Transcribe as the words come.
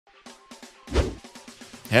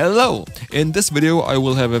Hello! In this video I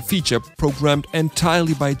will have a feature programmed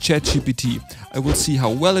entirely by ChatGPT. I will see how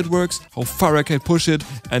well it works, how far I can push it,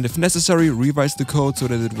 and if necessary revise the code so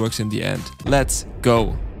that it works in the end. Let's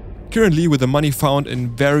go! Currently, with the money found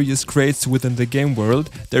in various crates within the game world,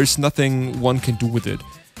 there is nothing one can do with it.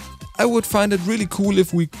 I would find it really cool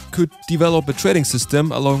if we could develop a trading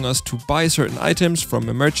system allowing us to buy certain items from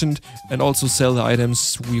a merchant and also sell the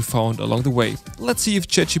items we found along the way. Let's see if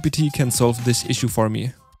ChatGPT can solve this issue for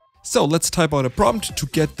me. So let's type out a prompt to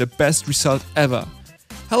get the best result ever.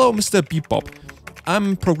 Hello Mr. Bebop.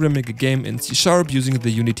 I'm programming a game in C# using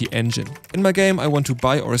the Unity engine. In my game I want to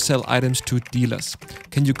buy or sell items to dealers.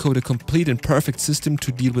 Can you code a complete and perfect system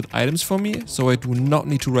to deal with items for me, so I do not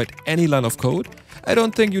need to write any line of code? I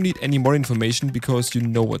don't think you need any more information because you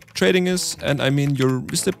know what trading is, and I mean you're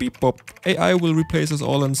Mr. Bebop. AI will replace us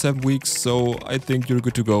all in 7 weeks, so I think you're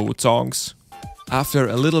good to go with songs. After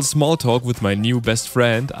a little small talk with my new best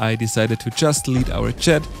friend, I decided to just lead our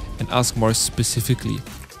chat and ask more specifically.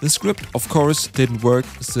 The script, of course, didn't work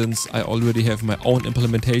since I already have my own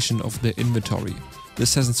implementation of the inventory.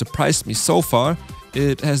 This hasn't surprised me so far,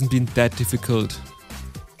 it hasn't been that difficult.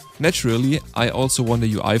 Naturally, I also want a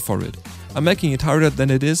UI for it. I'm making it harder than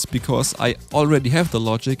it is because I already have the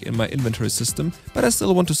logic in my inventory system, but I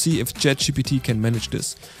still want to see if ChatGPT can manage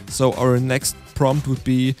this. So our next prompt would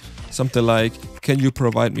be something like, can you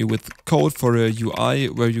provide me with code for a UI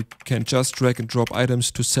where you can just drag and drop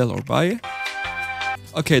items to sell or buy?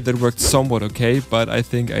 Okay, that worked somewhat okay, but I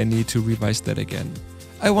think I need to revise that again.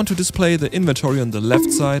 I want to display the inventory on the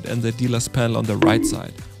left side and the dealer's panel on the right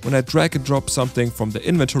side. When I drag and drop something from the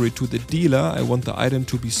inventory to the dealer, I want the item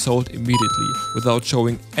to be sold immediately, without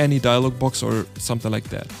showing any dialog box or something like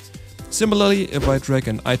that. Similarly, if I drag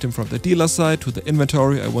an item from the dealer side to the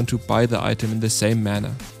inventory, I want to buy the item in the same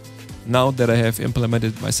manner. Now that I have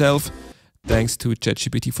implemented it myself, thanks to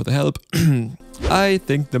ChatGPT for the help, I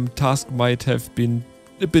think the task might have been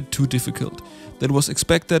a bit too difficult. That was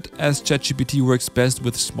expected as ChatGPT works best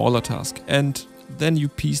with smaller tasks, and then you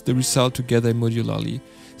piece the result together modularly.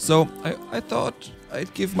 So I thought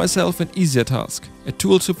I'd give myself an easier task, a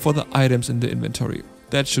tooltip for the items in the inventory.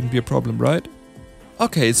 That shouldn't be a problem, right?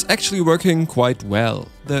 Okay, it's actually working quite well.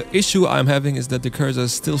 The issue I'm having is that the cursor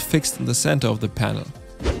is still fixed in the center of the panel.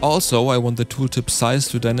 Also, I want the tooltip size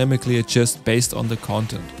to dynamically adjust based on the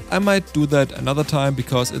content. I might do that another time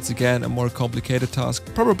because it's again a more complicated task,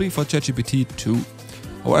 probably for ChatGPT too.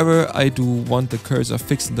 However, I do want the cursor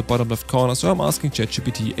fixed in the bottom left corner, so I'm asking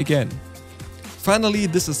ChatGPT again. Finally,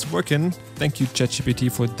 this is working. Thank you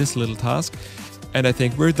ChatGPT for this little task. And I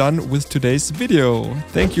think we're done with today's video.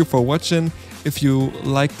 Thank you for watching. If you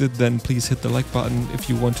liked it, then please hit the like button. If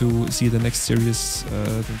you want to see the next series,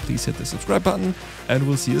 then please hit the subscribe button. And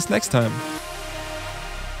we'll see us next time.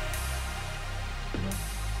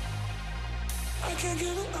 I can't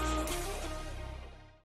give it all.